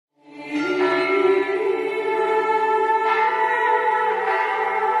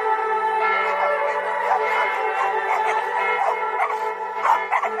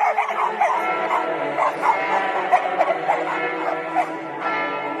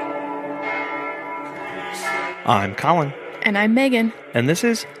I'm Colin. And I'm Megan. And this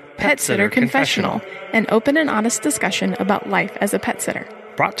is Pet Sitter Confessional, an open and honest discussion about life as a pet sitter.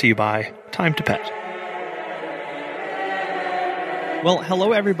 Brought to you by Time to Pet. Well,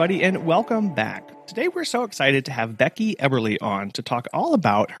 hello everybody and welcome back. Today we're so excited to have Becky Eberly on to talk all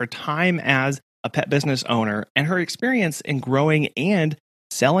about her time as a pet business owner and her experience in growing and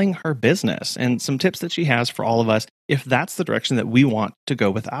selling her business and some tips that she has for all of us if that's the direction that we want to go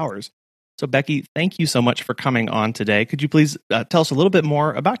with ours. So Becky, thank you so much for coming on today. Could you please tell us a little bit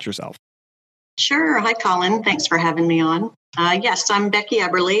more about yourself? Sure. Hi, Colin. Thanks for having me on. Yes, I'm Becky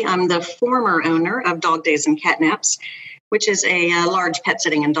Eberly. I'm the former owner of Dog Days and Catnaps, which is a large pet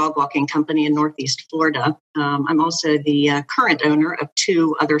sitting and dog walking company in Northeast Florida. I'm also the current owner of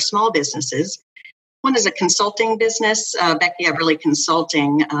two other small businesses. One is a consulting business, Becky Eberly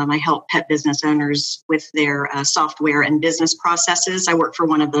Consulting. I help pet business owners with their software and business processes. I work for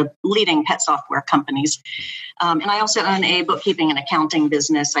one of the leading pet software companies. And I also own a bookkeeping and accounting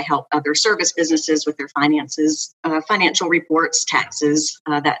business. I help other service businesses with their finances, financial reports, taxes.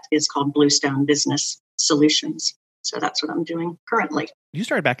 That is called BlueStone Business Solutions. So that's what I'm doing currently. You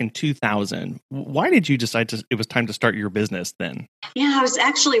started back in 2000. Why did you decide it was time to start your business then? Yeah, I was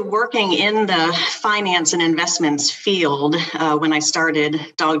actually working in the finance and investments field when I started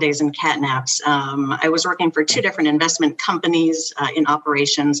Dog Days and Catnaps. I was working for two different investment companies in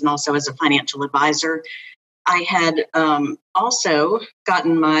operations and also as a financial advisor. I had also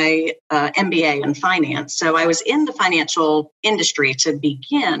gotten my MBA in finance. So I was in the financial industry to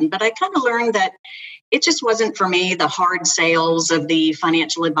begin, but I kind of learned that it just wasn't for me, the hard sales of the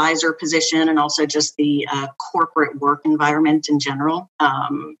financial advisor position and also just the corporate work environment in general.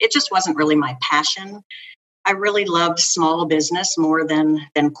 It just wasn't really my passion. I really loved small business more than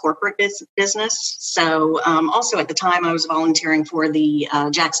corporate business. So also at the time, I was volunteering for the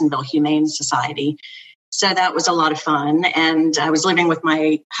Jacksonville Humane Society. So that was a lot of fun. And I was living with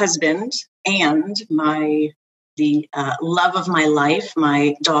my husband and the love of my life,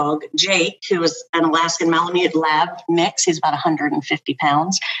 my dog, Jake, who is an Alaskan Malamute Lab mix. He's about 150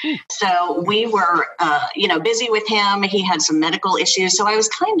 pounds. So we were, busy with him. He had some medical issues. So I was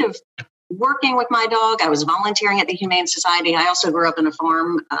kind of working with my dog. I was volunteering at the Humane Society. I also grew up in a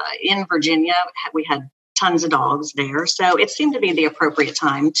farm in Virginia. We had tons of dogs there. So it seemed to be the appropriate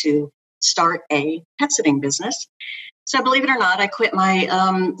time to start a pet sitting business. So believe it or not, I quit my,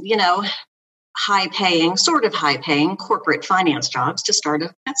 sort of high paying corporate finance jobs to start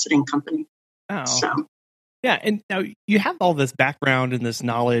a pet sitting company. Oh. So. Yeah. And now you have all this background and this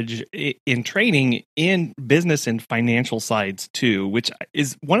knowledge in training in business and financial sides too, which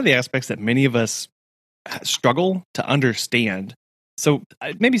is one of the aspects that many of us struggle to understand. So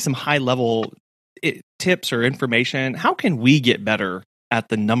maybe some high level tips or information. How can we get better at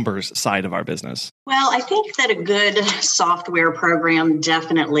the numbers side of our business? Well, I think that a good software program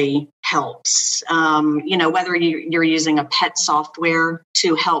definitely helps. Whether you're using a pet software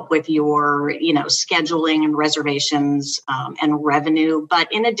to help with your, scheduling and reservations and revenue.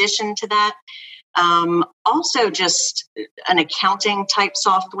 But in addition to that, also just an accounting type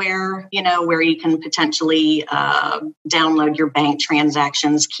software, where you can potentially download your bank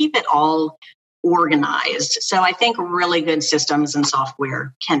transactions, keep it all organized. So I think really good systems and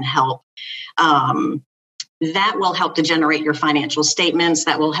software can help. That will help to generate your financial statements.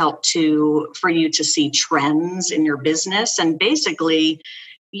 That will help for you to see trends in your business and basically,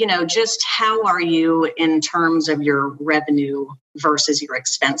 just how are you in terms of your revenue versus your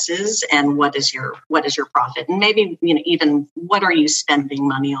expenses and what is your profit? And maybe, even what are you spending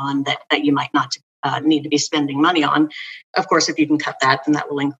money on that you might not need to be spending money on. Of course, if you can cut that, then that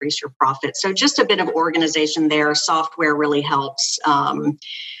will increase your profit. So just a bit of organization there. Software really helps.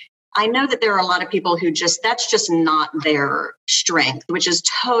 I know that there are a lot of people who that's just not their strength, which is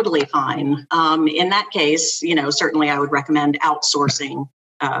totally fine. In that case, certainly I would recommend outsourcing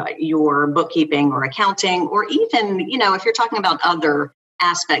your bookkeeping or accounting, or even, if you're talking about other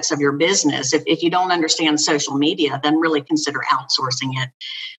aspects of your business, if you don't understand social media, then really consider outsourcing it.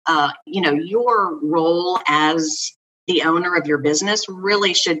 Your role as the owner of your business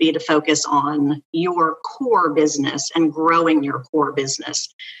really should be to focus on your core business and growing your core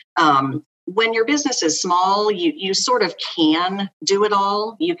business. When your business is small, you sort of can do it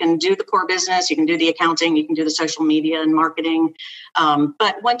all. You can do the core business, you can do the accounting, you can do the social media and marketing.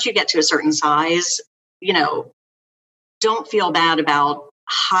 But once you get to a certain size, don't feel bad about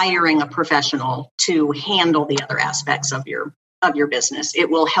hiring a professional to handle the other aspects of your business. It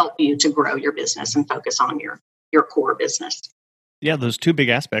will help you to grow your business and focus on your core business. Yeah, those two big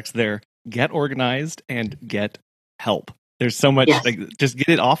aspects there, get organized and get help. There's so much, Yes. like, just get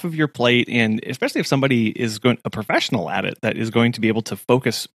it off of your plate. And especially if somebody is a professional at it, that is going to be able to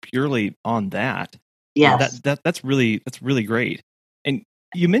focus purely on that. Yes. That's really great. And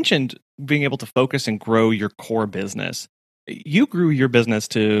you mentioned being able to focus and grow your core business. You grew your business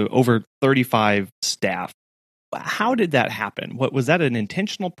to over 35 staff. How did that happen? Was that an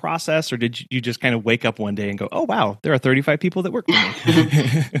intentional process, or did you just kind of wake up one day and go, "Oh wow, there are 35 people that work for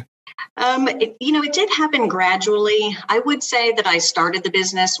me"? It did happen gradually. I would say that I started the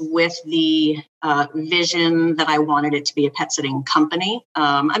business with the vision that I wanted it to be a pet sitting company.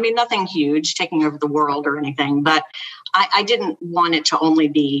 Nothing huge, taking over the world or anything, but I didn't want it to only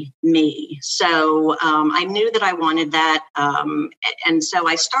be me. So I knew that I wanted that. And so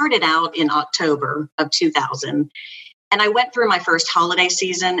I started out in October of 2000, and I went through my first holiday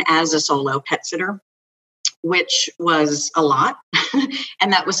season as a solo pet sitter, which was a lot.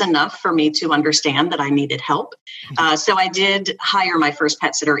 And that was enough for me to understand that I needed help. So I did hire my first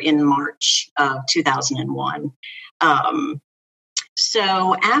pet sitter in March of 2001.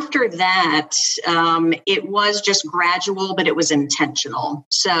 So after that, it was just gradual, but it was intentional.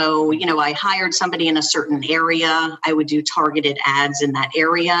 So, I hired somebody in a certain area. I would do targeted ads in that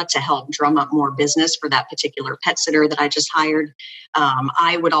area to help drum up more business for that particular pet sitter that I just hired.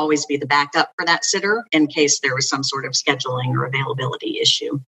 I would always be the backup for that sitter in case there was some sort of scheduling or availability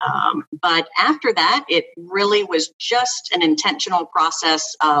issue. But after that, it really was just an intentional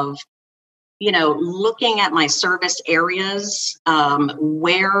process of looking at my service areas,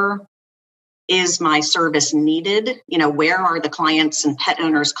 where is my service needed? Where are the clients and pet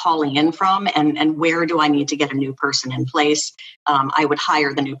owners calling in from, and where do I need to get a new person in place? I would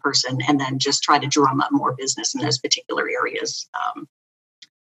hire the new person and then just try to drum up more business in those particular areas.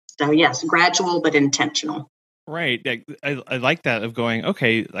 So yes, gradual but intentional. Right. I like that of going,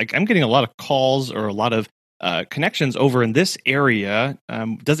 okay, like I'm getting a lot of calls or a lot of connections over in this area.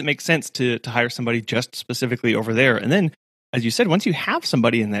 Does it make sense to hire somebody just specifically over there? And then, as you said, once you have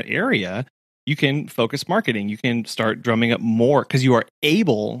somebody in that area, you can focus marketing. You can start drumming up more because you are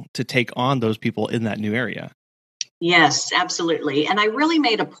able to take on those people in that new area. Yes, absolutely. And I really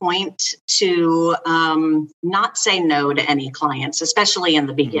made a point to not say no to any clients, especially in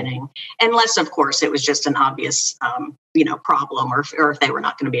the beginning, unless, of course, it was just an obvious, problem, or if they were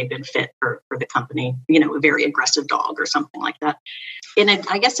not going to be a good fit for the company, a very aggressive dog or something like that.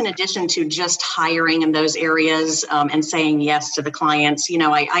 I guess in addition to just hiring in those areas and saying yes to the clients,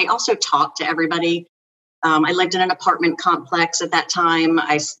 I also talked to everybody. I lived in an apartment complex at that time.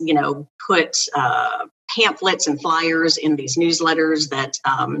 I, put pamphlets and flyers in these newsletters that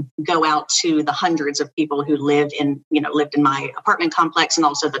go out to the hundreds of people who lived in my apartment complex and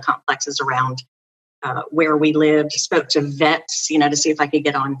also the complexes around where we lived. Spoke to vets, to see if I could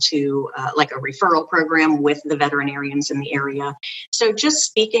get onto like a referral program with the veterinarians in the area. So just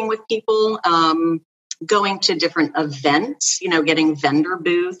speaking with people, going to different events, getting vendor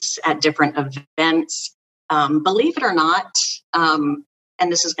booths at different events. Believe it or not,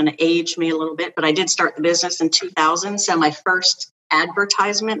 and this is going to age me a little bit, but I did start the business in 2000. So my first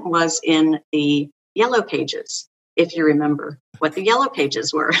advertisement was in the Yellow Pages, if you remember what the Yellow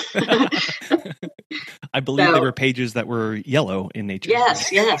Pages were. I believe they were pages that were yellow in nature.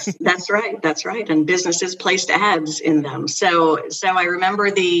 Yes, that's right. And businesses placed ads in them. So I remember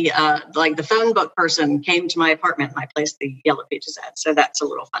the phone book person came to my apartment and I placed the Yellow Pages ad. So that's a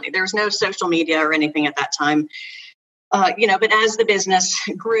little funny. There was no social media or anything at that time. But as the business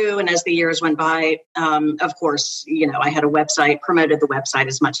grew and as the years went by, of course, I had a website, promoted the website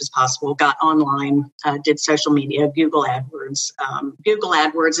as much as possible, got online, did social media, Google AdWords. Google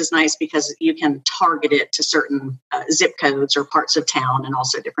AdWords is nice because you can target it to certain zip codes or parts of town and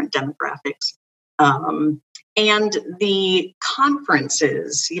also different demographics. And the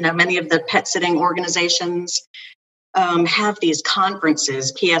conferences, many of the pet sitting organizations have these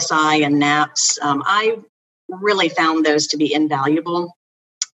conferences, PSI and NAPS. I really found those to be invaluable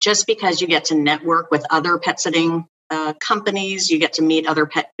just because you get to network with other pet sitting companies. You get to meet other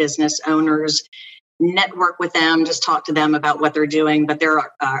pet business owners, network with them, just talk to them about what they're doing. But there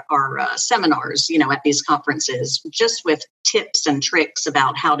are seminars, at these conferences just with tips and tricks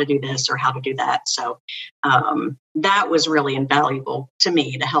about how to do this or how to do that. So that was really invaluable to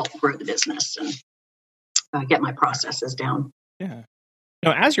me to help grow the business and get my processes down. Yeah.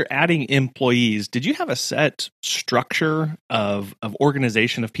 Now, as you're adding employees, did you have a set structure of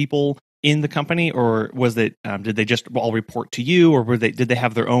organization of people in the company, or was it did they just all report to you, or did they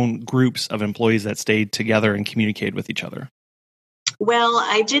have their own groups of employees that stayed together and communicated with each other? Well,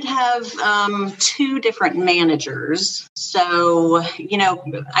 I did have two different managers. So,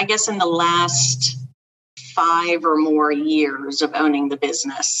 I guess in the last 5 or more years of owning the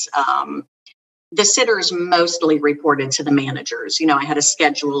business, the sitters mostly reported to the managers. I had a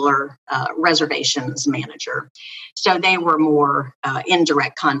scheduler, reservations manager. So they were more in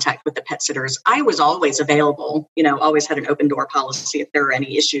direct contact with the pet sitters. I was always available, always had an open door policy. If there were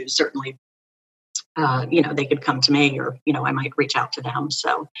any issues, certainly, they could come to me, or, I might reach out to them.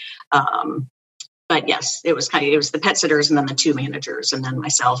 So, but yes, it was the pet sitters and then the 2 managers and then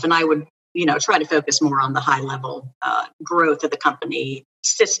myself. And I would, try to focus more on the high level growth of the company,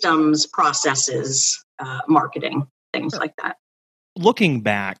 systems, processes, marketing, things like that. Looking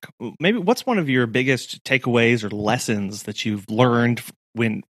back, maybe what's one of your biggest takeaways or lessons that you've learned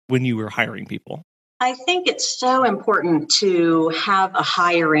when you were hiring people? I think it's so important to have a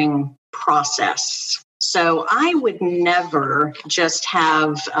hiring process. So I would never just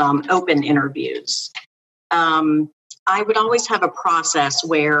have open interviews. I would always have a process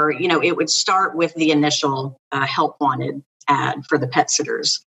where, it would start with the initial help wanted ad for the pet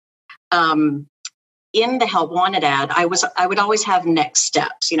sitters. In the help wanted ad, I would always have next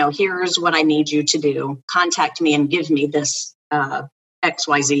steps. Here's what I need you to do. Contact me and give me this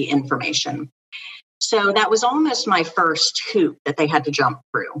XYZ information. So that was almost my first hoop that they had to jump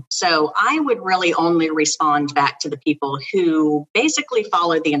through. So I would really only respond back to the people who basically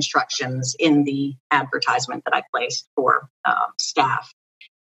followed the instructions in the advertisement that I placed for staff.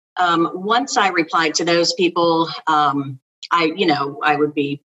 Once I replied to those people, I would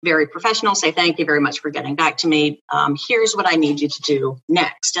be very professional, say, thank you very much for getting back to me. Here's what I need you to do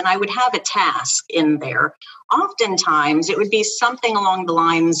next. And I would have a task in there. Oftentimes, it would be something along the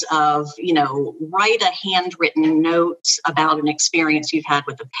lines of, write a handwritten note about an experience you've had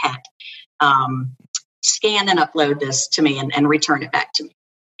with a pet. Scan and upload this to me and return it back to me.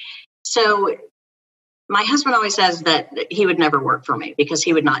 So my husband always says that he would never work for me because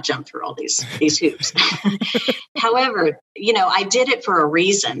he would not jump through all these hoops. However, I did it for a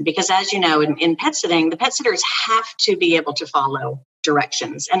reason because, as you know, in pet sitting, the pet sitters have to be able to follow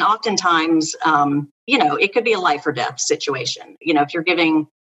directions. And oftentimes, it could be a life or death situation. If you're giving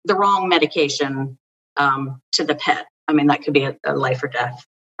the wrong medication to the pet, that could be a life or death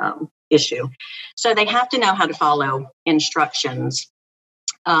issue. So they have to know how to follow instructions.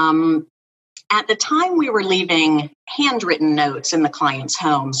 At the time, we were leaving handwritten notes in the client's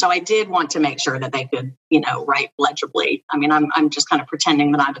home. So I did want to make sure that they could, write legibly. I'm just kind of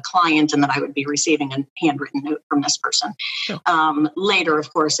pretending that I'm a client and that I would be receiving a handwritten note from this person. Sure. Later,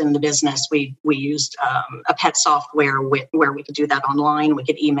 of course, in the business, we used a pet software where we could do that online. We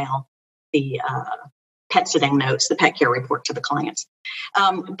could email the pet sitting notes, the pet care report to the clients.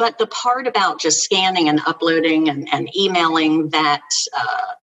 But the part about just scanning and uploading and emailing that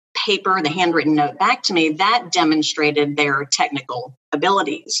paper, the handwritten note back to me, that demonstrated their technical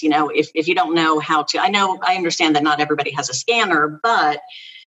abilities. If you don't know how to, I understand that not everybody has a scanner, but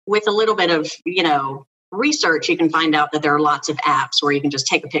with a little bit of, research, you can find out that there are lots of apps where you can just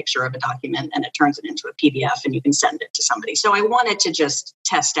take a picture of a document and it turns it into a PDF and you can send it to somebody. So I wanted to just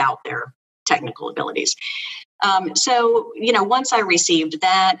test out their technical abilities. So once I received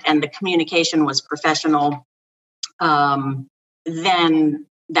that and the communication was professional, then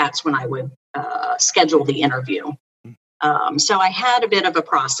that's when I would schedule the interview. So I had a bit of a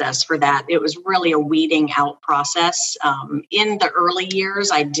process for that. It was really a weeding out process. In the early years,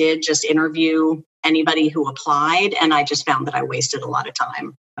 I did just interview anybody who applied, and I just found that I wasted a lot of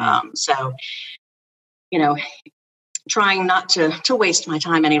time. So, trying not to waste my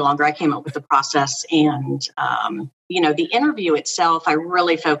time any longer, I came up with a process. And, the interview itself, I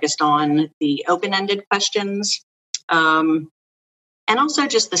really focused on the open-ended questions. And also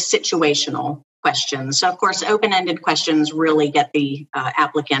just the situational questions. So, of course, open-ended questions really get the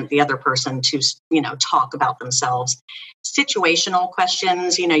applicant, the other person, to, talk about themselves. Situational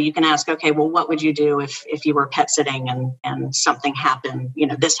questions, you can ask, okay, well, what would you do if you were pet sitting and something happened,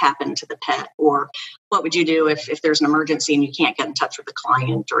 this happened to the pet? Or what would you do if there's an emergency and you can't get in touch with the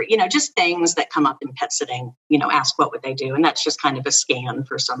client? Or, just things that come up in pet sitting, ask what would they do? And that's just kind of a scan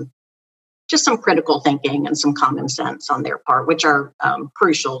for some critical thinking and some common sense on their part, which are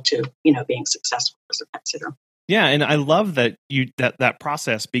crucial to, being successful as a pet sitter. Yeah. And I love that that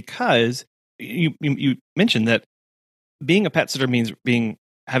process, because you mentioned that being a pet sitter means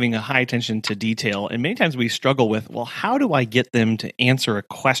having a high attention to detail. And many times we struggle with, well, how do I get them to answer a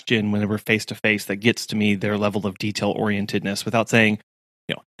question when we're face to face that gets to me their level of detail orientedness without saying,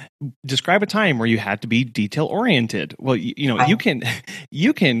 describe a time where you had to be detail oriented. Well, right.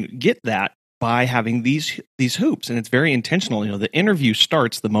 you can get that by having these hoops, and it's very intentional. The interview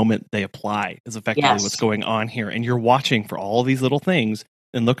starts the moment they apply is effectively What's going on here, and you're watching for all these little things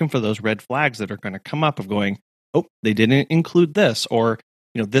and looking for those red flags that are going to come up of going, oh, they didn't include this, or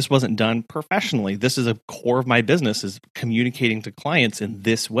this wasn't done professionally. This is a core of my business, is communicating to clients in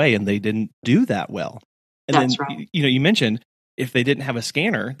this way, and they didn't do that well. And That's then, right. You mentioned if they didn't have a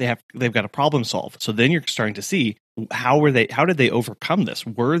scanner, they've got a problem solved. So then you're starting to see how did they overcome this?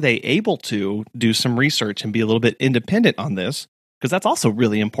 Were they able to do some research and be a little bit independent on this? Because that's also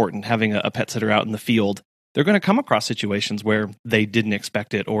really important, having a pet sitter out in the field. They're going to come across situations where they didn't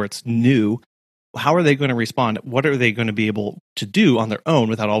expect it or it's new. How are they going to respond? What are they going to be able to do on their own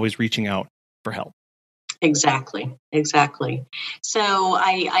without always reaching out for help? Exactly. So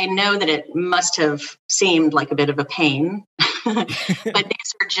I know that it must have seemed like a bit of a pain, but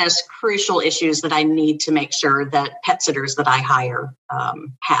these are just crucial issues that I need to make sure that pet sitters that I hire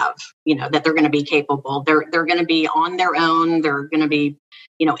have, that they're going to be capable. They're going to be on their own. They're going to be,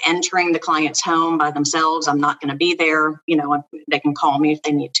 entering the client's home by themselves. I'm not going to be there. They can call me if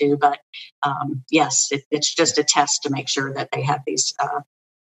they need to, but yes, it's just a test to make sure that they have these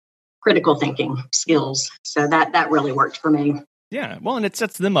critical thinking skills. So that really worked for me. Yeah. Well, and it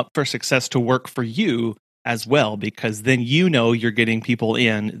sets them up for success to work for you as well, because then you're getting people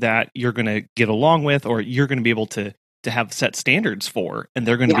in that you're going to get along with, or you're going to be able to have set standards for, and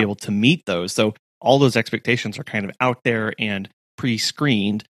they're going to be able to meet those. So all those expectations are kind of out there and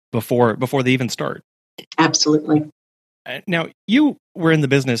pre-screened before they even start. Absolutely. Now, you were in the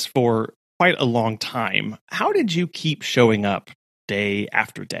business for quite a long time. How did you keep showing up day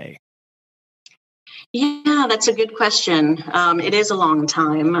after day? Yeah, that's a good question. It is a long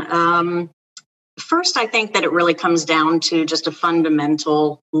time. First, I think that it really comes down to just a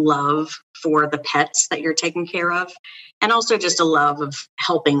fundamental love for the pets that you're taking care of, and also just a love of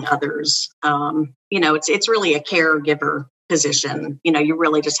helping others. It's really a caregiver position. You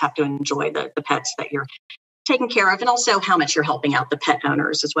really just have to enjoy the pets that you're taken care of, and also how much you're helping out the pet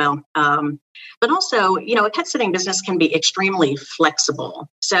owners as well. But also, a pet sitting business can be extremely flexible.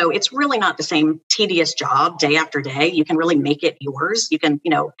 So it's really not the same tedious job day after day. You can really make it yours. You can,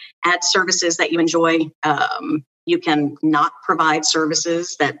 add services that you enjoy. You can not provide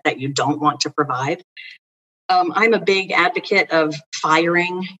services that you don't want to provide. I'm a big advocate of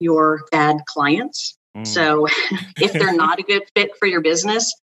firing your bad clients. So if they're not a good fit for your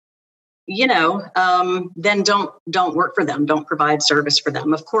business, then don't work for them. Don't provide service for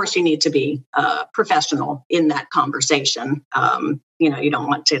them. Of course, you need to be professional in that conversation. You don't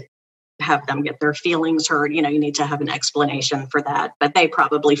want to have them get their feelings hurt. You need to have an explanation for that, but they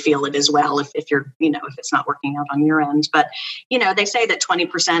probably feel it as well if you're, if it's not working out on your end. But, they say that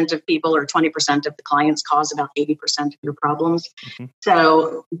 20% of people or 20% of the clients cause about 80% of your problems. Mm-hmm.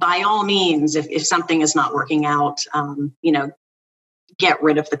 So by all means, if something is not working out, get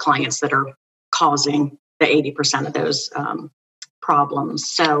rid of the clients that are causing the 80% of those problems.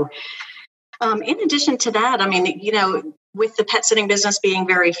 So in addition to that, with the pet sitting business being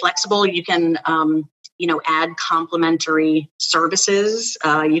very flexible, you can, add complementary services.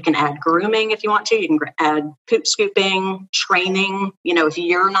 You can add grooming if you want to. You can add poop scooping, training. If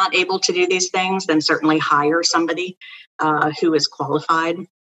you're not able to do these things, then certainly hire somebody who is qualified.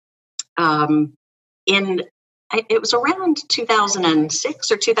 It was around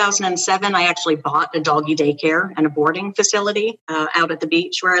 2006 or 2007. I actually bought a doggy daycare and a boarding facility out at the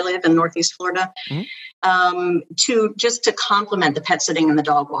beach where I live in Northeast Florida, to complement the pet sitting and the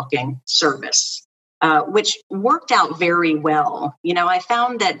dog walking service, which worked out very well. I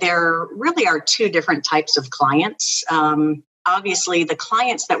found that there really are two different types of clients. Obviously, the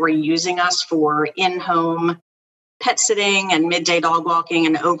clients that were using us for in-home pet sitting and midday dog walking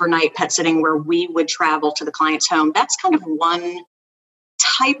and overnight pet sitting, where we would travel to the client's home, that's kind of one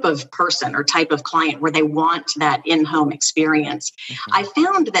type of person or type of client where they want that in-home experience. Mm-hmm. I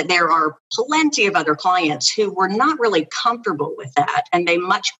found that there are plenty of other clients who were not really comfortable with that, and they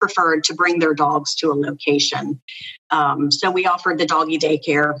much preferred to bring their dogs to a location. So we offered the doggy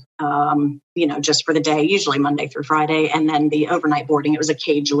daycare, just for the day, usually Monday through Friday, and then the overnight boarding. It was a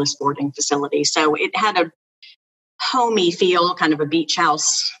cageless boarding facility. So it had a homey feel, kind of a beach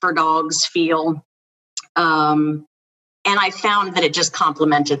house for dogs feel. And I found that it just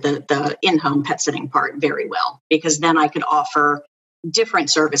complemented the in-home pet sitting part very well, because then I could offer different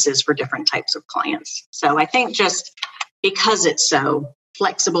services for different types of clients. So I think just because it's so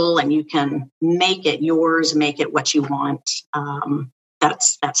flexible and you can make it yours, make it what you want,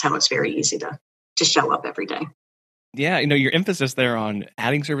 that's how it's very easy to show up every day. Yeah, your emphasis there on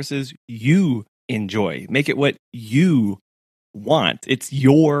adding services you enjoy. Make it what you want. It's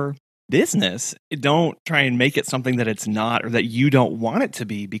your business, don't try and make it something that it's not or that you don't want it to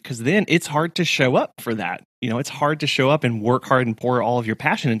be, because then it's hard to show up for that. It's hard to show up and work hard and pour all of your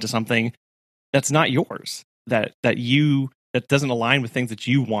passion into something that's not yours, that doesn't align with things that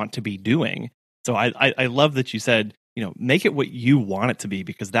you want to be doing. So I love that you said, make it what you want it to be,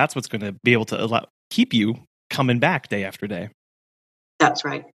 because that's what's going to be able to keep you coming back day after day. That's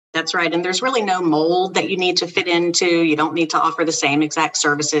right. That's right. And there's really no mold that you need to fit into. You don't need to offer the same exact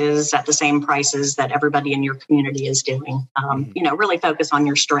services at the same prices that everybody in your community is doing. Really focus on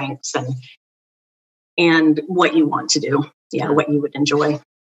your strengths and what you want to do. Yeah, what you would enjoy.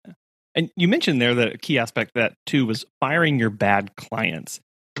 And you mentioned there that a key aspect that too was firing your bad clients.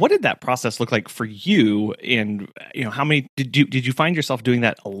 What did that process look like for you? And how many did you find yourself doing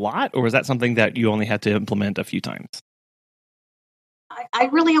that a lot, or was that something that you only had to implement a few times? I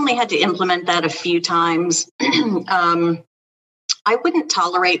really only had to implement that a few times. I wouldn't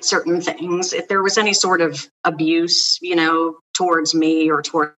tolerate certain things. If there was any sort of abuse, towards me or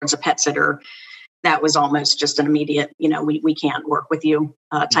towards a pet sitter, that was almost just an immediate, we can't work with you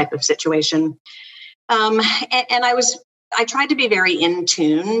type of situation. And I tried to be very in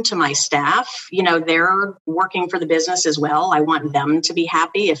tune to my staff. They're working for the business as well. I want them to be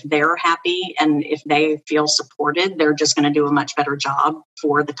happy. If they're happy and if they feel supported, they're just going to do a much better job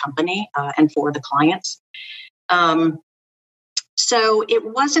for the company and for the clients. So it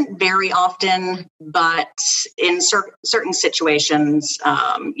wasn't very often, but in certain situations,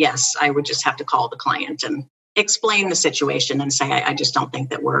 yes, I would just have to call the client and explain the situation and say, I just don't think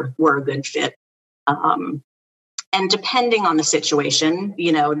that we're a good fit. And depending on the situation,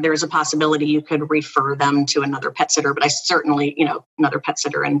 there's a possibility you could refer them to another pet sitter, but I certainly, another pet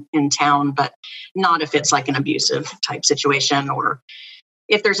sitter in town, but not if it's like an abusive type situation, or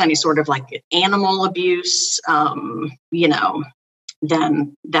if there's any sort of like animal abuse,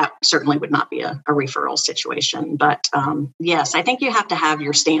 then that certainly would not be a referral situation. But yes, I think you have to have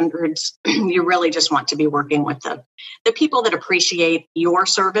your standards. You really just want to be working with the people that appreciate your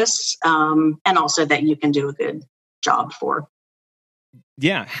service and also that you can do a good job for.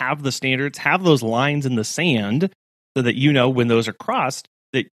 Yeah, have the standards, have those lines in the sand so that when those are crossed,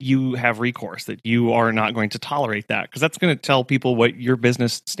 that you have recourse, that you are not going to tolerate that, because that's going to tell people what your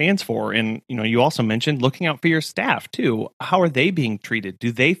business stands for. And you also mentioned looking out for your staff too. How are they being treated?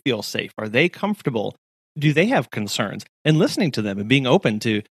 Do they feel safe? Are they comfortable? Do they have concerns? And listening to them and being open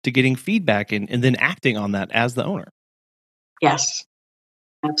to getting feedback and then acting on that as the owner. Yes,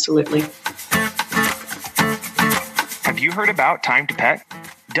 absolutely. Have you heard about Time to Pet?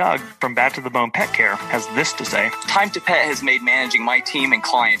 Doug from Bad to the Bone Pet Care has this to say. Time to Pet has made managing my team and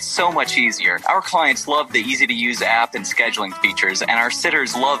clients so much easier. Our clients love the easy-to-use app and scheduling features, and our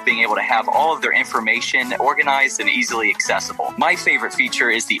sitters love being able to have all of their information organized and easily accessible. My favorite feature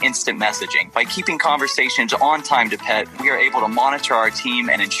is the instant messaging. By keeping conversations on Time to Pet, we are able to monitor our team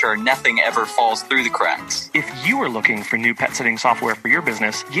and ensure nothing ever falls through the cracks. If you are looking for new pet sitting software for your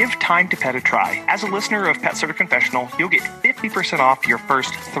business, give Time to Pet a try. As a listener of Pet Sitter Confessional, you'll get 50% off your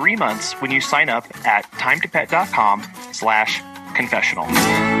first 3 months when you sign up at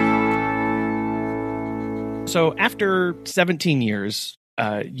timetopet.com/confessional. So after 17 years,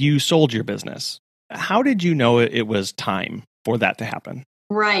 you sold your business. How did you know it was time for that to happen?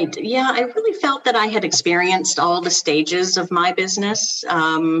 Right. Yeah, I really felt that I had experienced all the stages of my business.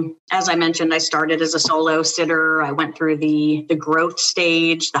 As I mentioned, I started as a solo sitter. I went through the growth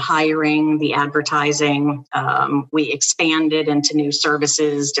stage, the hiring, the advertising. We expanded into new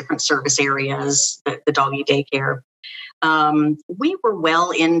services, different service areas, the doggy daycare. We were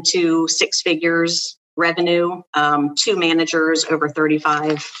well into 6 figures revenue, 2 managers, over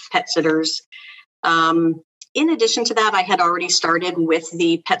 35 pet sitters. In addition to that, I had already started with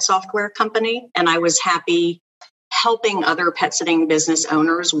the pet software company, and I was happy helping other pet sitting business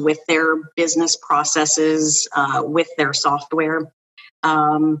owners with their business processes, with their software.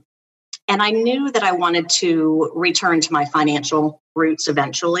 And I knew that I wanted to return to my financial roots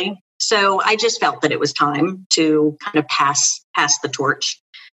eventually. So I just felt that it was time to kind of pass the torch.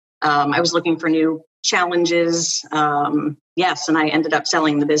 I was looking for new challenges. Yes, and I ended up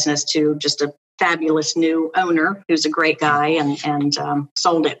selling the business to just a fabulous new owner who's a great guy, and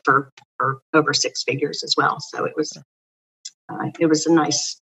sold it for over 6 figures as well. So it was a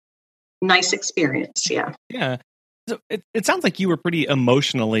nice experience. Yeah. Yeah. So it sounds like you were pretty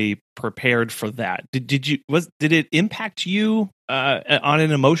emotionally prepared for that. Did it impact you on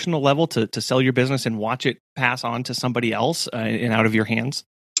an emotional level to sell your business and watch it pass on to somebody else and out of your hands?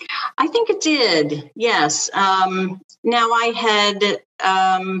 I think it did. Yes. Now I had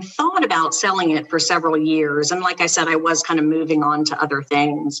thought about selling it for several years. And like I said, I was kind of moving on to other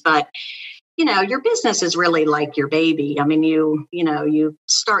things, but your business is really like your baby. I mean, you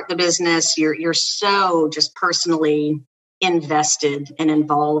start the business, you're so just personally invested and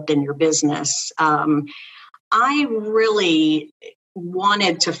involved in your business. I really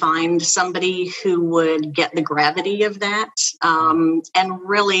wanted to find somebody who would get the gravity of that, and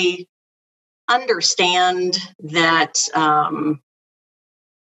really understand that, I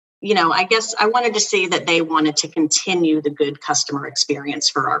guess I wanted to see that they wanted to continue the good customer experience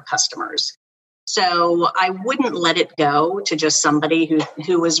for our customers. So I wouldn't let it go to just somebody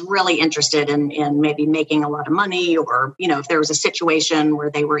who was really interested in maybe making a lot of money, or, if there was a situation where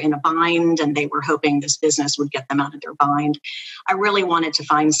they were in a bind and they were hoping this business would get them out of their bind. I really wanted to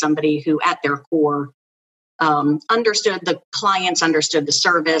find somebody who at their core understood the clients, understood the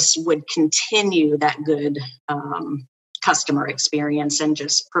service, would continue that good customer experience and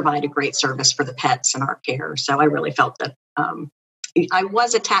just provide a great service for the pets and our care. So I really felt that I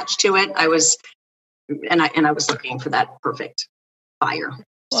was attached to it. I was looking for that perfect buyer.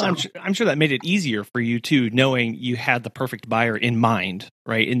 Well, So. I'm sure that made it easier for you too, knowing you had the perfect buyer in mind,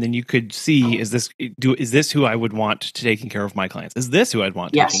 right? And then you could see, is this who I would want taking care of my clients? Is this who I'd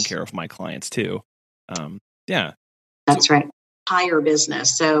want taking care of my clients too? Yeah, that's right. Hire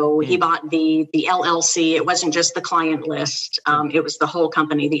business. So he bought the LLC. It wasn't just the client list. It was the whole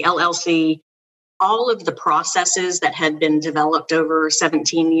company. The LLC. All of the processes that had been developed over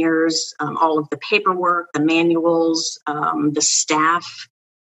 17 years, all of the paperwork, the manuals, the staff,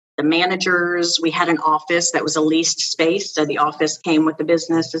 the managers. We had an office that was a leased space, so the office came with the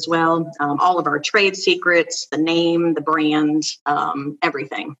business as well. All of our trade secrets, the name, the brand,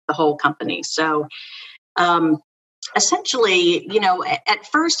 everything, the whole company. So essentially, at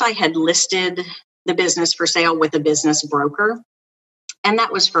first I had listed the business for sale with a business broker. And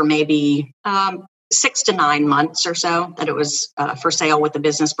that was for maybe 6 to 9 months or so that it was for sale with a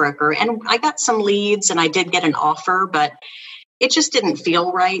business broker. And I got some leads and I did get an offer, but it just didn't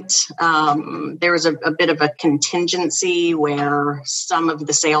feel right. There was a bit of a contingency where some of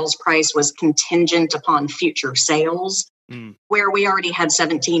the sales price was contingent upon future sales, where we already had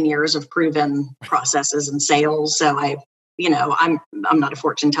 17 years of proven processes and sales. So I'm not a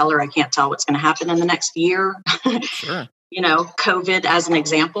fortune teller. I can't tell what's going to happen in the next year. Sure. COVID as an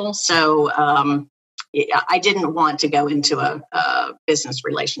example. So I didn't want to go into a business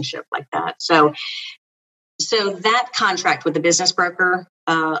relationship like that. So that contract with the business broker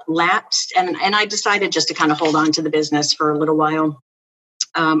lapsed, and I decided just to kind of hold on to the business for a little while.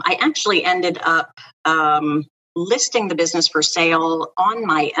 I actually ended up listing the business for sale on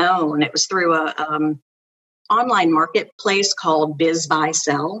my own. It was through a online marketplace called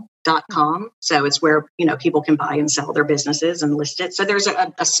bizbuysell.com. So it's where, people can buy and sell their businesses and list it. So there's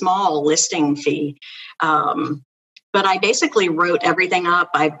a small listing fee. But I basically wrote everything up.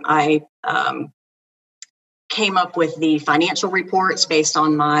 I came up with the financial reports based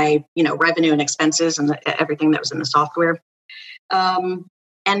on my, revenue and expenses and everything that was in the software. And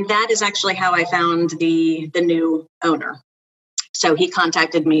that is actually how I found the new owner. So he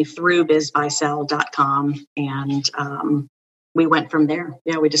contacted me through bizbuysell.com, and we went from there.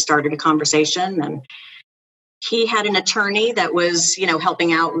 Yeah, we just started a conversation, and he had an attorney that was,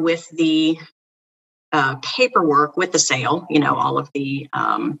 helping out with the paperwork with the sale, all of the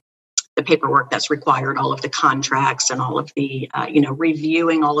paperwork that's required, all of the contracts and all of the,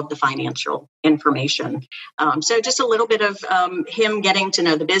 reviewing all of the financial information. So just a little bit of him getting to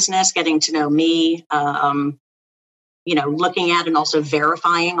know the business, getting to know me, looking at and also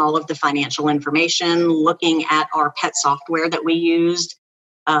verifying all of the financial information, looking at our pet software that we used,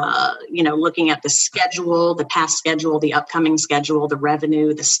 looking at the schedule, the past schedule, the upcoming schedule, the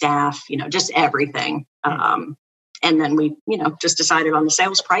revenue, the staff, just everything. And then we, just decided on the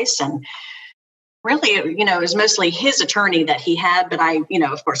sales price, and really, it was mostly his attorney that he had, but I,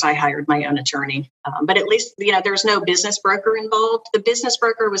 of course I hired my own attorney, but at least, there was no business broker involved. The business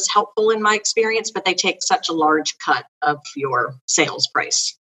broker was helpful in my experience, but they take such a large cut of your sales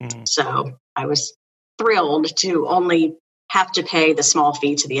price. So I was thrilled to only have to pay the small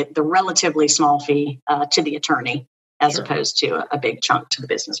fee to the relatively small fee to the attorney, as opposed to a big chunk to the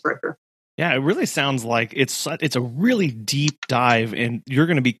business broker. Yeah, it really sounds like it's a really deep dive, and you're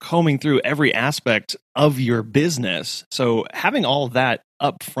going to be combing through every aspect of your business. So having all of that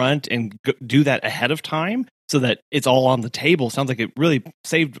up front and do that ahead of time so that it's all on the table sounds like it really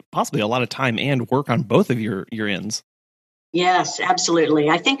saved possibly a lot of time and work on both of your ends. Yes, absolutely.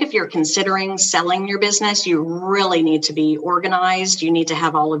 I think if you're considering selling your business, you really need to be organized. You need to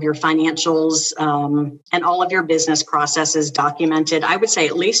have all of your financials and all of your business processes documented. I would say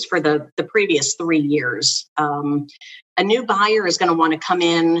at least for the previous 3 years. A new buyer is going to want to come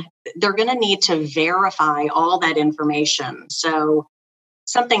in. They're going to need to verify all that information. So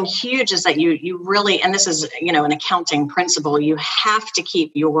something huge is that you really, and this is, an accounting principle, you have to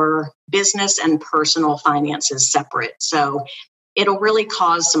keep your business and personal finances separate. So it'll really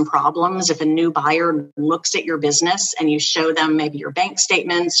cause some problems if a new buyer looks at your business and you show them maybe your bank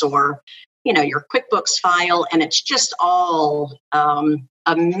statements or, your QuickBooks file, and it's just all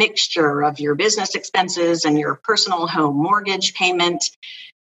a mixture of your business expenses and your personal home mortgage payment.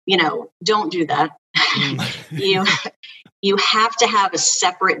 Don't do that. You have to have a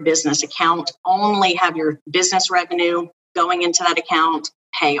separate business account, only have your business revenue going into that account,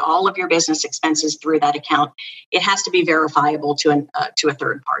 pay all of your business expenses through that account. It has to be verifiable to a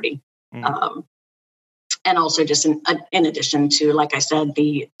third party. And also just in addition to, like I said,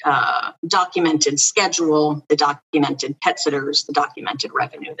 the documented schedule, the documented pet sitters, the documented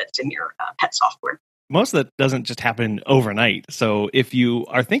revenue that's in your pet software. Most of that doesn't just happen overnight. So if you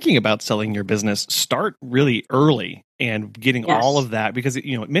are thinking about selling your business, start really early and getting all of that, because it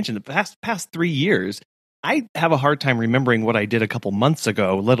mentioned the past 3 years, I have a hard time remembering what I did a couple months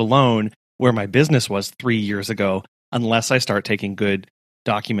ago, let alone where my business was 3 years ago, unless I start taking good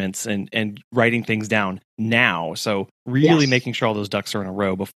documents and writing things down now. So really making sure all those ducks are in a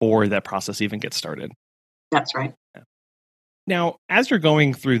row before that process even gets started. That's right. Yeah. Now, as you're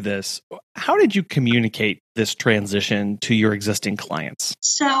going through this, how did you communicate this transition to your existing clients?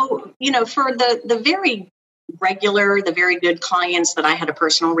 So, for the very regular, the very good clients that I had a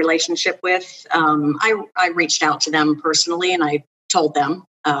personal relationship with, I reached out to them personally and I told them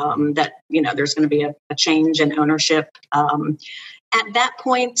that, there's going to be a change in ownership. At that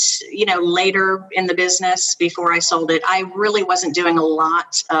point, later in the business, before I sold it, I really wasn't doing a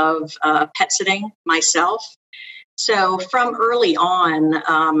lot of pet sitting myself. So from early on,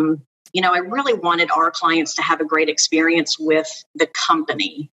 I really wanted our clients to have a great experience with the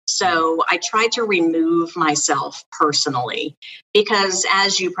company. So I tried to remove myself personally because,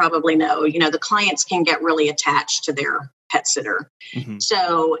 as you probably know, the clients can get really attached to their pet sitter. Mm-hmm.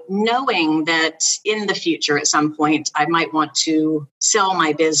 So knowing that in the future, at some point, I might want to sell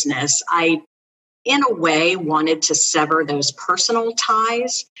my business, I, in a way, wanted to sever those personal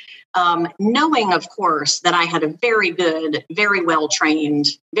ties. Knowing, of course, that I had a very good, very well-trained,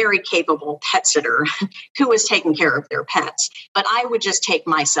 very capable pet sitter who was taking care of their pets, but I would just take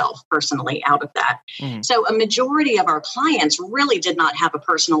myself personally out of that. Mm-hmm. So a majority of our clients really did not have a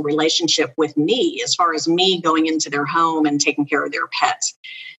personal relationship with me as far as me going into their home and taking care of their pets.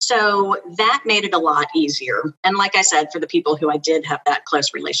 So that made it a lot easier. And like I said, for the people who I did have that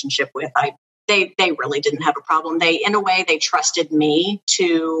close relationship with, they really didn't have a problem. In a way, they trusted me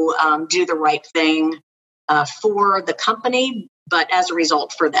to do the right thing for the company, but as a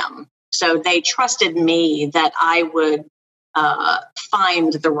result for them. So they trusted me that I would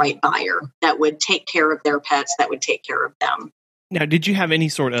find the right buyer that would take care of their pets, that would take care of them. Now, did you have any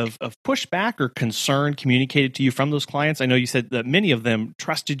sort of pushback or concern communicated to you from those clients? I know you said that many of them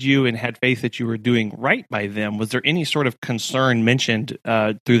trusted you and had faith that you were doing right by them. Was there any sort of concern mentioned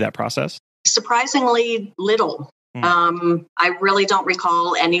through that process? Surprisingly little. I really don't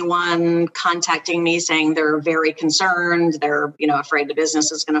recall anyone contacting me saying they're very concerned, they're afraid the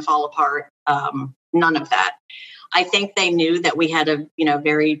business is going to fall apart. None of that. I think they knew that we had a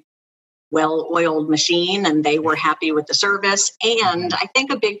very well-oiled machine and they were happy with the service. And I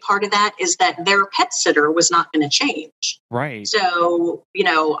think a big part of that is that their pet sitter was not going to change. Right. So,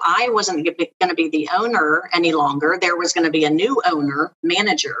 I wasn't going to be the owner any longer. There was going to be a new owner,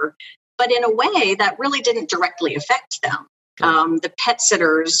 manager. But in a way, that really didn't directly affect them. Sure. The pet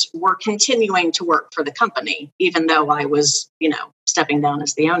sitters were continuing to work for the company, even though I was, stepping down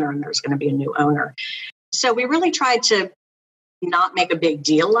as the owner and there's going to be a new owner. So we really tried to not make a big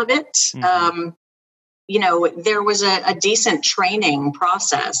deal of it. Mm-hmm. There was a decent training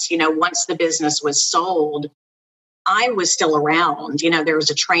process. Once the business was sold, I was still around. There was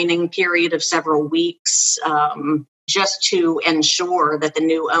a training period of several weeks. Just to ensure that the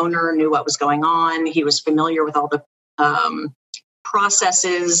new owner knew what was going on. He was familiar with all the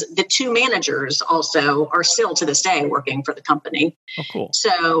processes. The two managers also are still to this day working for the company. Oh, cool.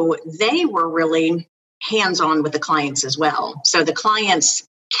 So they were really hands-on with the clients as well. So the clients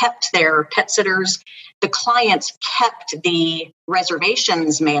kept their pet sitters. The clients kept the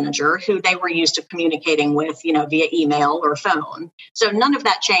reservations manager who they were used to communicating with, via email or phone. So none of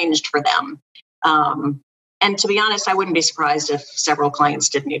that changed for them. And to be honest, I wouldn't be surprised if several clients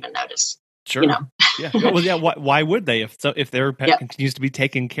didn't even notice. Sure. Yeah. Well, yeah. Why would they? If their pet continues to be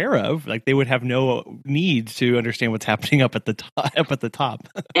taken care of, like they would have no need to understand what's happening up at the top.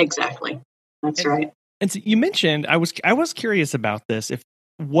 Exactly. That's right. And so you mentioned, I was curious about this, if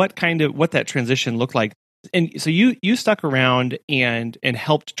what that transition looked like. And so you stuck around and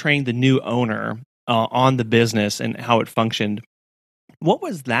helped train the new owner on the business and how it functioned. What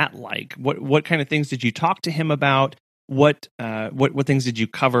was that like? What kind of things did you talk to him about? What things did you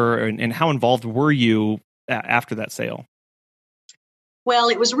cover, and how involved were you after that sale? Well,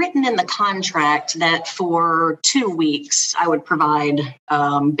 it was written in the contract that for 2 weeks I would provide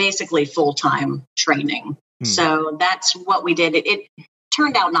basically full-time training. So that's what we did. It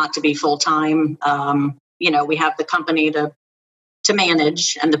turned out not to be full-time. We have the company to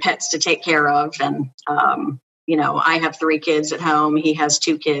manage and the pets to take care of. And, I have 3 kids at home. He has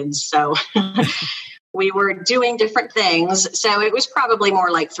 2 kids. So we were doing different things. So it was probably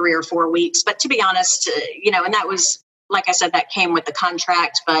more like 3 or 4 weeks. But to be honest, and that was, like I said, that came with the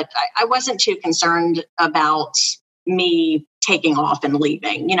contract. But I wasn't too concerned about me taking off and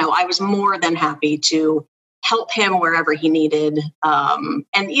leaving. I was more than happy to help him wherever he needed. And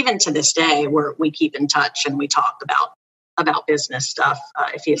even to this day, we keep in touch and we talk about business stuff.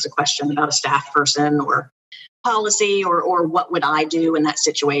 If he has a question about a staff person or policy or what would I do in that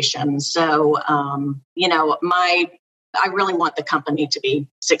situation. So, I really want the company to be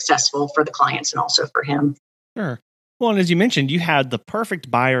successful for the clients and also for him. Sure. Well, and as you mentioned, you had the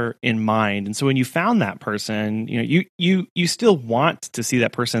perfect buyer in mind. And so when you found that person, you still want to see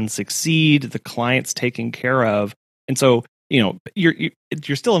that person succeed, the clients taken care of. And so,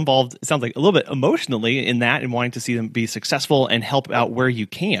 you're still involved, it sounds like, a little bit emotionally in that and wanting to see them be successful and help out where you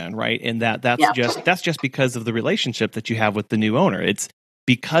can, right? And that's just because of the relationship that you have with the new owner. It's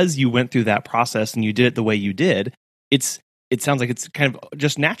because you went through that process and you did it the way you did. It sounds like it's kind of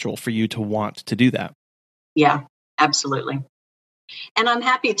just natural for you to want to do that. Yeah, absolutely. And I'm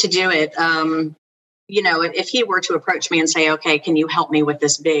happy to do it. If he were to approach me and say, okay, can you help me with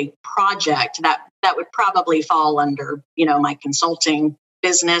this big project, that would probably fall under, my consulting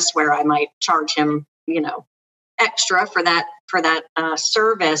business, where I might charge him, extra for that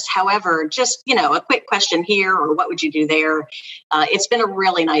service. However, just, a quick question here, or what would you do there? It's been a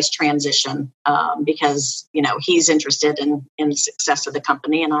really nice transition because, he's interested in the success of the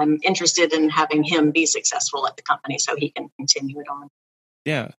company, and I'm interested in having him be successful at the company so he can continue it on.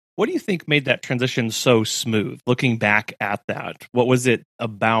 Yeah. What do you think made that transition so smooth? Looking back at that, what was it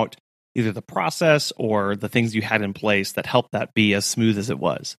about either the process or the things you had in place that helped that be as smooth as it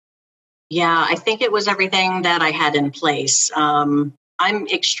was? Yeah, I think it was everything that I had in place. I'm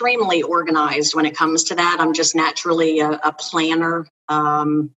extremely organized when it comes to that. I'm just naturally a planner.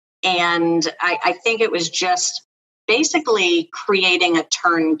 And I think it was just basically creating a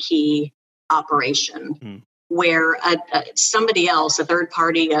turnkey operation where somebody else, a third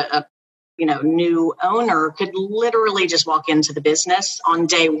party, a new owner could literally just walk into the business on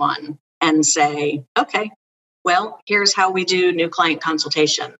day one and say, okay, well, here's how we do new client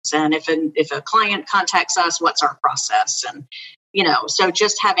consultations. And if a client contacts us, what's our process? And, so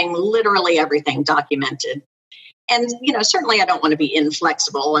just having literally everything documented. And, certainly I don't want to be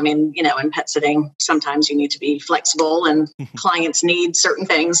inflexible. I mean, in pet sitting, sometimes you need to be flexible and clients need certain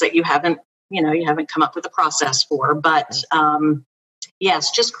things that you haven't come up with a process for. But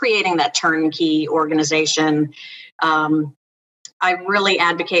yes, just creating that turnkey organization. I really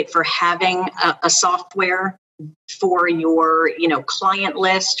advocate for having a software for your, client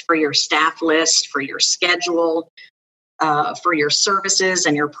list, for your staff list, for your schedule, for your services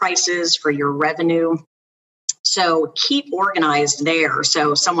and your prices, for your revenue. So keep organized there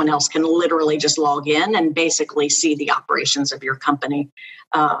so someone else can literally just log in and basically see the operations of your company.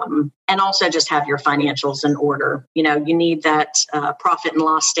 And also just have your financials in order. You need that profit and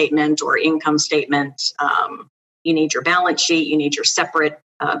loss statement or income statement. You need your balance sheet. You need your separate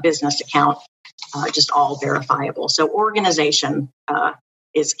business account, just all verifiable. So organization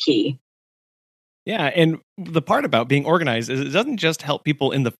is key. Yeah. And the part about being organized is it doesn't just help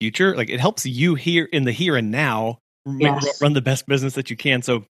people in the future. Like, it helps you here in the here and now run the best business that you can.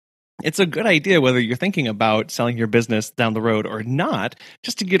 So it's a good idea, whether you're thinking about selling your business down the road or not,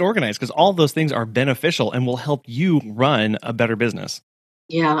 just to get organized, because all of those things are beneficial and will help you run a better business.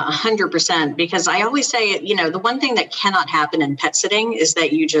 Yeah, 100%. Because I always say, the one thing that cannot happen in pet sitting is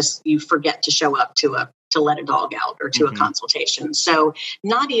that you forget to show up to let a dog out or to a consultation. So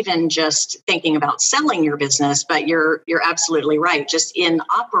not even just thinking about selling your business, but you're absolutely right. Just in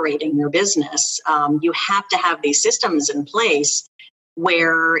operating your business, you have to have these systems in place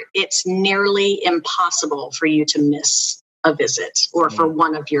where it's nearly impossible for you to miss a visit, or for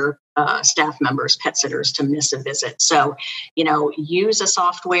one of your staff members, pet sitters, to miss a visit. So, use a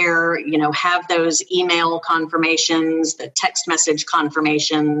software, have those email confirmations, the text message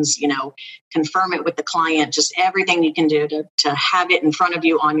confirmations, confirm it with the client, just everything you can do to have it in front of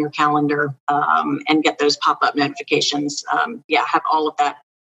you on your calendar, and get those pop-up notifications. Have all of that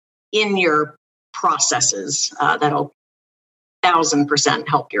in your processes. That'll 1,000%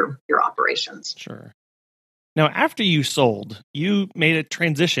 help your operations. Sure. Now, after you sold, you made a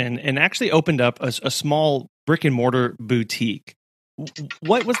transition and actually opened up a small brick and mortar boutique.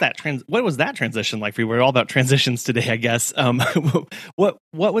 What was that transition like for you? We're all about transitions today, I guess. What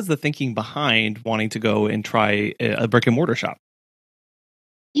was the thinking behind wanting to go and try a brick and mortar shop?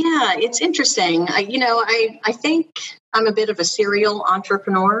 Yeah, it's interesting. I think I'm a bit of a serial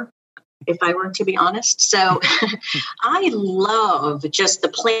entrepreneur, if I were to be honest. So I love just the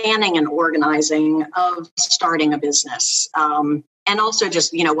planning and organizing of starting a business. And also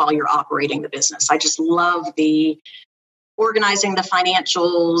just, while you're operating the business, I just love the organizing the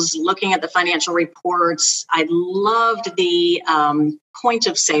financials, looking at the financial reports. I loved the point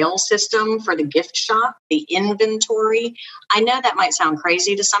of sale system for the gift shop, the inventory. I know that might sound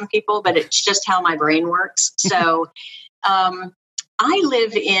crazy to some people, but it's just how my brain works. So, I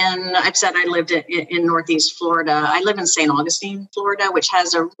lived in Northeast Florida. I live in St. Augustine, Florida, which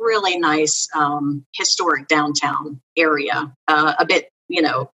has a really nice historic downtown area, a bit,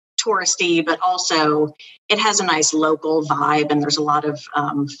 touristy, but also it has a nice local vibe. And there's a lot of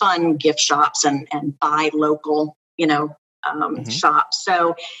fun gift shops and buy local, shops.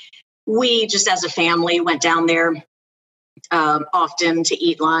 So we just as a family went down there often to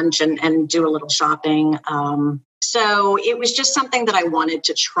eat lunch and do a little shopping. So it was just something that I wanted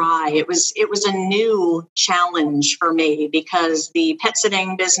to try. It was a new challenge for me because the pet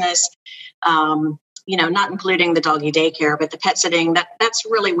sitting business, not including the doggy daycare, but the pet sitting, that's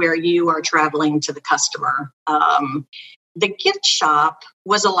really where you are traveling to the customer. The gift shop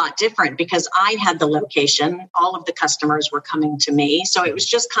was a lot different because I had the location. All of the customers were coming to me. So it was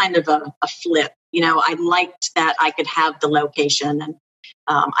just kind of a flip. I liked that I could have the location and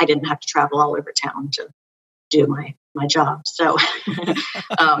I didn't have to travel all over town to do my job. So,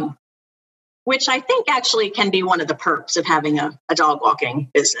 which I think actually can be one of the perks of having a dog walking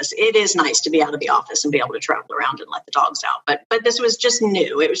business. It is nice to be out of the office and be able to travel around and let the dogs out. But this was just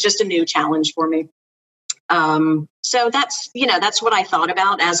new. It was just a new challenge for me. So that's what I thought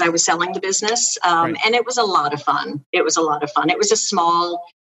about as I was selling the business. Right. And it was a lot of fun. It was a small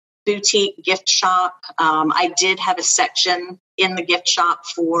boutique gift shop. I did have a section in the gift shop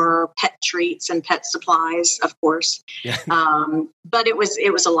for pet treats and pet supplies, of course. Yeah. But it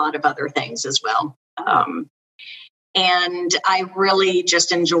was a lot of other things as well. And I really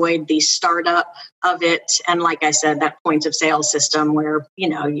just enjoyed the startup of it. And like I said, that point of sale system where,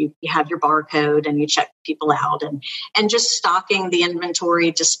 you have your barcode and you check people out and just stocking the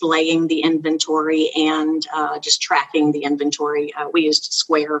inventory, displaying the inventory, and just tracking the inventory. We used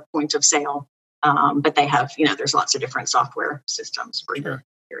Square point of sale, but they have, there's lots of different software systems for your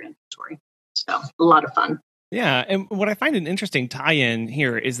inventory. So a lot of fun. Yeah. And what I find an interesting tie-in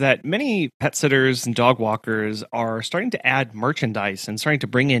here is that many pet sitters and dog walkers are starting to add merchandise and starting to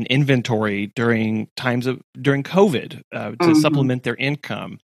bring in inventory during COVID to supplement their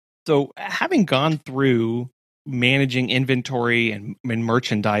income. So having gone through managing inventory and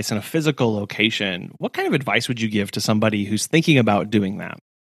merchandise in a physical location, what kind of advice would you give to somebody who's thinking about doing that?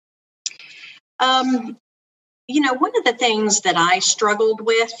 One of the things that I struggled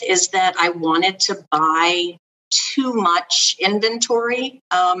with is that I wanted to buy too much inventory,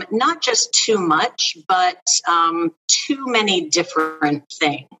 not just too much, but too many different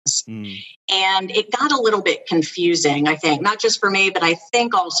things. And it got a little bit confusing, I think, not just for me, but I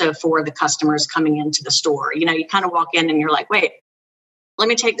think also for the customers coming into the store. You kind of walk in and you're like, wait, let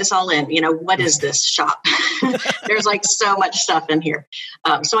me take this all in. What is this shop? There's like so much stuff in here.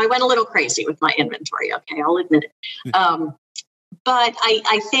 So I went a little crazy with my inventory. Okay, I'll admit it. But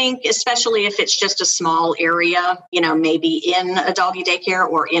I think, especially if it's just a small area, maybe in a doggy daycare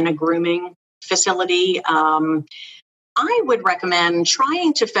or in a grooming facility, I would recommend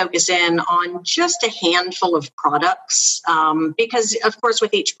trying to focus in on just a handful of products. Because, of course,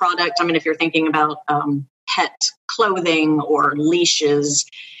 with each product, if you're thinking about pet clothing or leashes,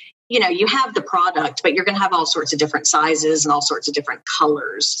 you have the product, but you're going to have all sorts of different sizes and all sorts of different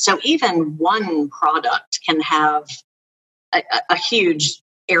colors. So even one product can have a huge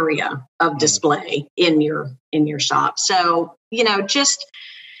area of display in your shop. So, just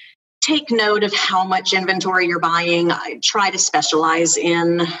take note of how much inventory you're buying. I try to specialize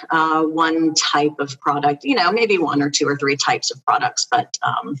in one type of product, maybe one or two or three types of products. But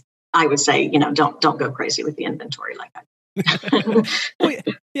I would say, don't go crazy with the inventory like that. Well,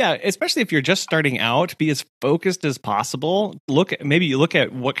 yeah, especially if you're just starting out, be as focused as possible. Look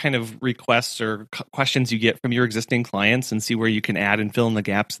at what kind of requests or questions you get from your existing clients and see where you can add and fill in the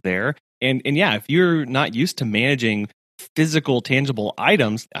gaps there. And yeah, if you're not used to managing physical, tangible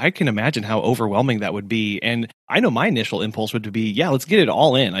items, I can imagine how overwhelming that would be. And I know my initial impulse would be, yeah, let's get it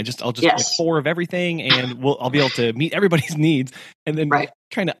all in. I'll just Yes. like 4 of everything, and I'll be able to meet everybody's needs. And then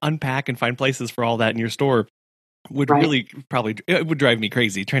trying to unpack and find places for all that in your store would really it would drive me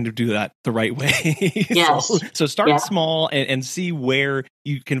crazy trying to do that the right way. Yes. So start small and see where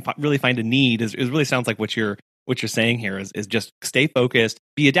you can really find a need. It really sounds like what you're saying here is just stay focused,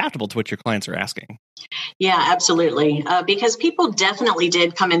 be adaptable to what your clients are asking. Yeah, absolutely. Because people definitely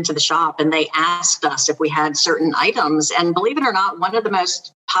did come into the shop and they asked us if we had certain items. And believe it or not, one of the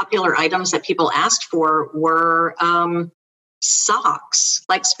most popular items that people asked for were socks,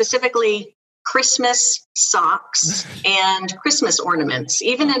 like specifically Christmas socks and Christmas ornaments.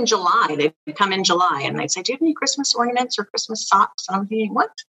 Even in July, they'd come in July and they'd say, do you have any Christmas ornaments or Christmas socks? And I'm thinking,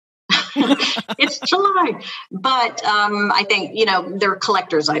 what? It's July. But I think, they're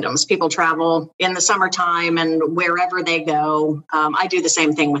collector's items. People travel in the summertime and wherever they go. I do the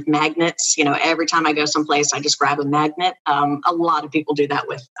same thing with magnets. Every time I go someplace, I just grab a magnet. A lot of people do that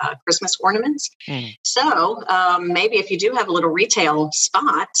with Christmas ornaments. So maybe if you do have a little retail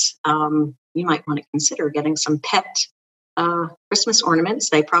spot, you might want to consider getting some pet Christmas ornaments.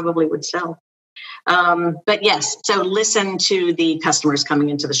 They probably would sell. But yes, so listen to the customers coming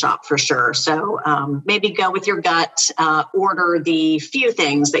into the shop for sure. So maybe go with your gut, order the few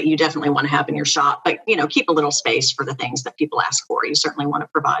things that you definitely want to have in your shop, but keep a little space for the things that people ask for. You certainly want to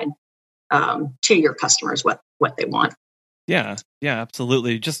provide to your customers what they want. Yeah,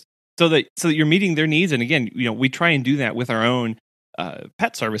 absolutely. Just so that you're meeting their needs. And again, we try and do that with our own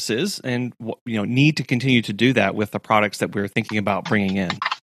pet services, and need to continue to do that with the products that we're thinking about bringing in.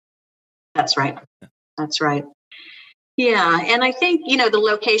 That's right. Yeah. And I think, the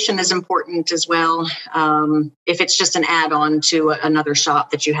location is important as well. If it's just an add-on to another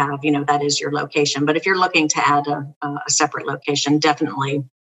shop that you have, that is your location. But if you're looking to add a separate location, definitely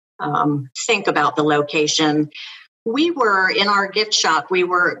think about the location. We were in our gift shop, we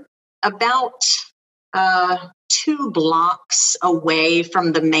were about 2 blocks away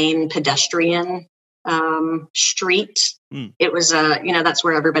from the main pedestrian street. It was that's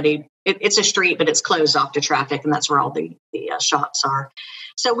where everybody, it's a street, but it's closed off to traffic, and that's where all the shops are.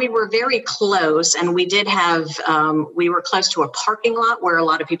 So we were very close, and we did have we were close to a parking lot where a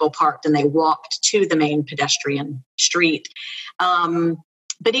lot of people parked and they walked to the main pedestrian street.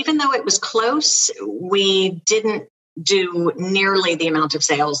 But even though it was close, we didn't do nearly the amount of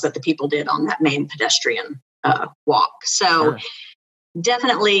sales that the people did on that main pedestrian walk. So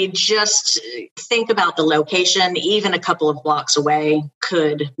definitely just think about the location. Even a couple of blocks away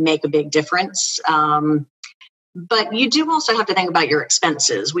could make a big difference. But you do also have to think about your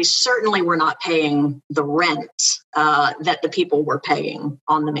expenses. We certainly were not paying the rent that the people were paying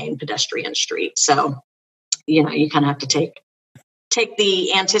on the main pedestrian street. So, you kind of have to take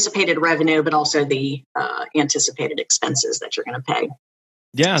the anticipated revenue, but also the anticipated expenses that you're going to pay.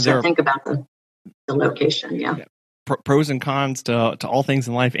 Yeah. So think about the location. Yeah. Pros and cons to all things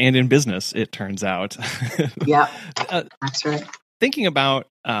in life and in business, it turns out. Yeah, that's right. Thinking about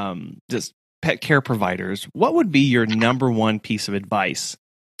just pet care providers, what would be your number one piece of advice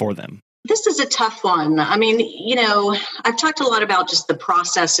for them? This is a tough one. I mean, I've talked a lot about just the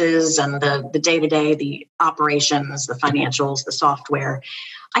processes and the day-to-day, the operations, the financials, the software.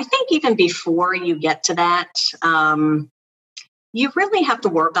 I think even before you get to that, you really have to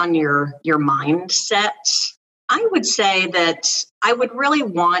work on your mindset. I would say that I would really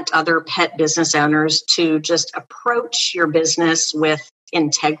want other pet business owners to just approach your business with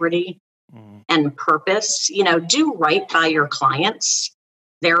integrity and purpose. Do right by your clients,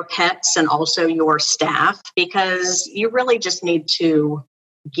 their pets, and also your staff, because you really just need to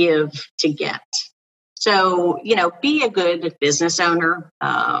give to get. So, be a good business owner,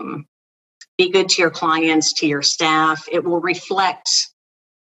 be good to your clients, to your staff. It will reflect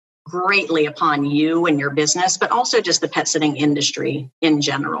greatly upon you and your business, but also just the pet sitting industry in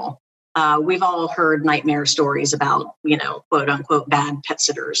general. We've all heard nightmare stories about, quote unquote, bad pet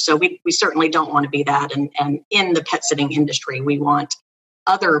sitters. So we certainly don't want to be that. And in the pet sitting industry, we want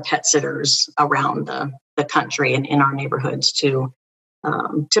other pet sitters around the country and in our neighborhoods to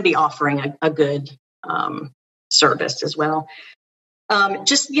be offering a good service as well.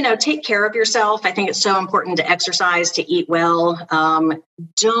 Just, take care of yourself. I think it's so important to exercise, to eat well.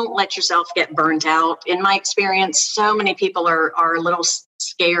 Don't let yourself get burnt out. In my experience, so many people are a little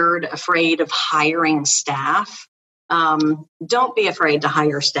scared, afraid of hiring staff. Don't be afraid to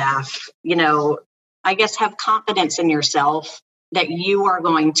hire staff. I guess have confidence in yourself that you are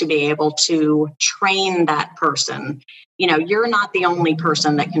going to be able to train that person. You're not the only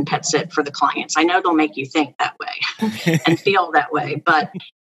person that can pet sit for the clients. I know they'll make you think that way and feel that way, but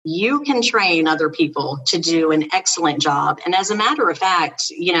you can train other people to do an excellent job. And as a matter of fact,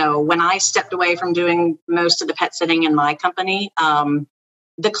 when I stepped away from doing most of the pet sitting in my company,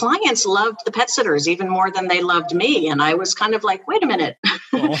 the clients loved the pet sitters even more than they loved me. And I was kind of like, wait a minute,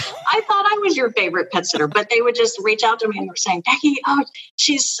 I thought I was your favorite pet sitter, but they would just reach out to me and were saying, Becky, oh,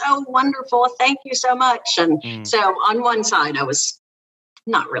 she's so wonderful. Thank you so much. And so on one side, I was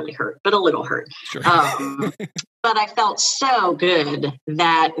not really hurt, but a little hurt. Sure. But I felt so good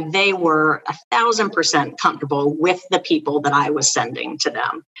that they were 1,000% comfortable with the people that I was sending to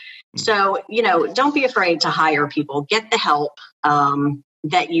them. So, don't be afraid to hire people, get the help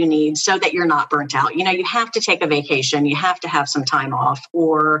that you need so that you're not burnt out. You have to take a vacation, you have to have some time off,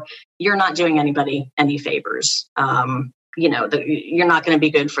 or you're not doing anybody any favors. You're not going to be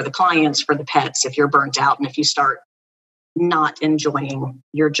good for the clients, for the pets, if you're burnt out and if you start not enjoying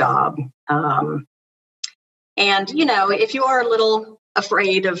your job. And, if you are a little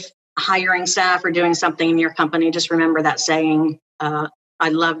afraid of hiring staff or doing something in your company, just remember that saying. I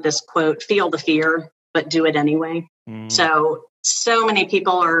love this quote, feel the fear, but do it anyway. So many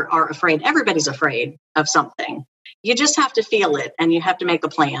people are afraid. Everybody's afraid of something. You just have to feel it and you have to make a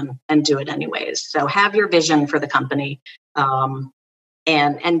plan and do it anyways. So have your vision for the company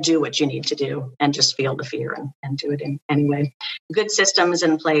and do what you need to do and just feel the fear and do it anyway. Good systems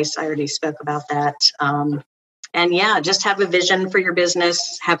in place. I already spoke about that. Just have a vision for your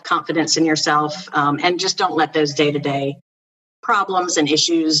business, have confidence in yourself, and just don't let those day-to-day problems and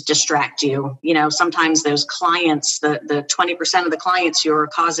issues distract you. Sometimes those clients, the 20% of the clients who are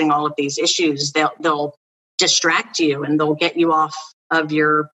causing all of these issues, they'll distract you and they'll get you off of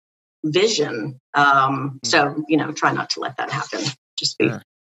your vision. So, try not to let that happen. Just be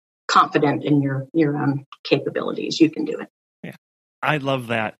confident in your own capabilities. You can do it. Yeah, I love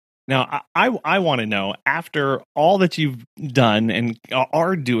that. Now, I want to know, after all that you've done and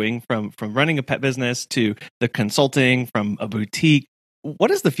are doing, from running a pet business to the consulting, from a boutique, what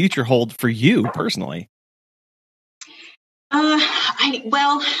does the future hold for you personally?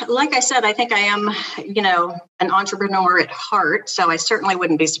 Like I said, I think I am, an entrepreneur at heart. So I certainly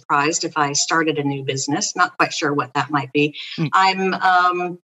wouldn't be surprised if I started a new business. Not quite sure what that might be.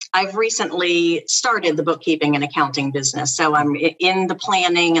 I've recently started the bookkeeping and accounting business. So I'm in the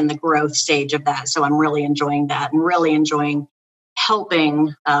planning and the growth stage of that. So I'm really enjoying that and really enjoying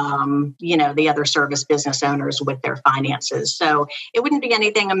helping, the other service business owners with their finances. So it wouldn't be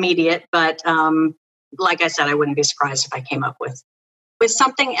anything immediate, but like I said, I wouldn't be surprised if I came up with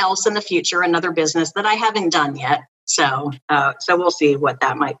something else in the future, another business that I haven't done yet. So we'll see what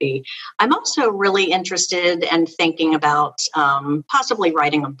that might be. I'm also really interested and thinking about possibly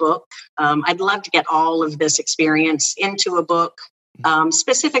writing a book. I'd love to get all of this experience into a book,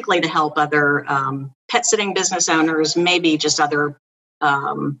 specifically to help other pet sitting business owners, maybe just other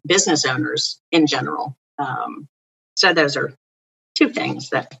business owners in general. So those are two things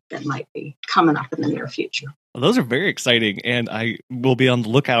that might be coming up in the near future. Well, those are very exciting, and I will be on the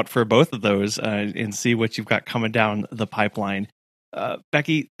lookout for both of those and see what you've got coming down the pipeline.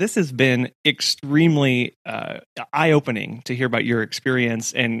 Becky, this has been extremely eye-opening to hear about your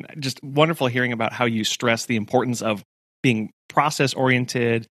experience, and just wonderful hearing about how you stress the importance of being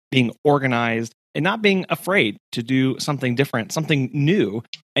process-oriented, being organized, and not being afraid to do something different, something new,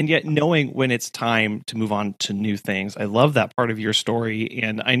 and yet knowing when it's time to move on to new things. I love that part of your story,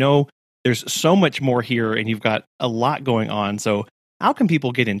 and I know there's so much more here, and you've got a lot going on. So how can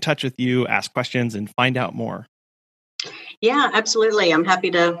people get in touch with you, ask questions, and find out more? Yeah, absolutely. I'm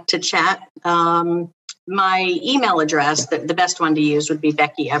happy to chat. My email address, the best one to use would be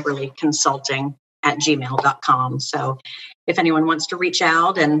Becky Eberly Consulting @gmail.com. So if anyone wants to reach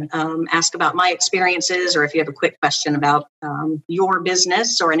out and ask about my experiences, or if you have a quick question about your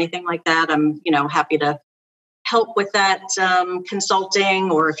business or anything like that, I'm happy to help with that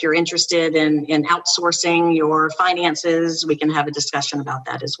consulting, or if you're interested in outsourcing your finances, we can have a discussion about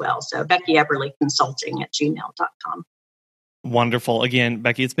that as well. So Becky Eberly Consulting @gmail.com. Wonderful. Again,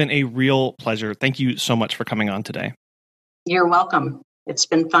 Becky, it's been a real pleasure. Thank you so much for coming on today. You're welcome. It's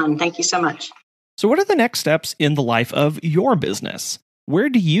been fun. Thank you so much. So what are the next steps in the life of your business? Where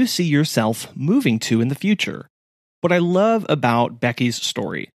do you see yourself moving to in the future? What I love about Becky's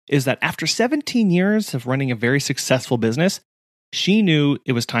story is that after 17 years of running a very successful business, she knew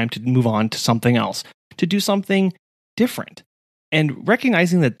it was time to move on to something else, to do something different. And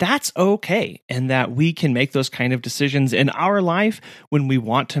recognizing that that's okay and that we can make those kind of decisions in our life when we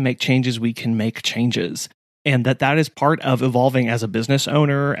want to make changes, we can make changes. And that is part of evolving as a business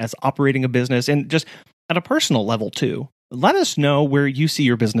owner, as operating a business, and just at a personal level too. Let us know where you see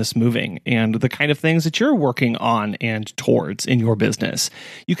your business moving and the kind of things that you're working on and towards in your business.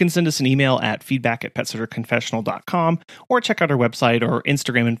 You can send us an email at feedback@PetSitterConfessional.com or check out our website or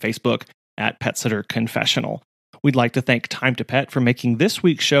Instagram and Facebook at PetSitterConfessional. We'd like to thank Time to Pet for making this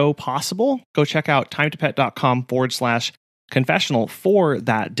week's show possible. Go check out timetopet.com/confessional for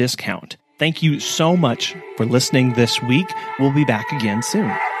that discount. Thank you so much for listening this week. We'll be back again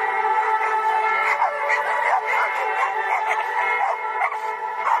soon.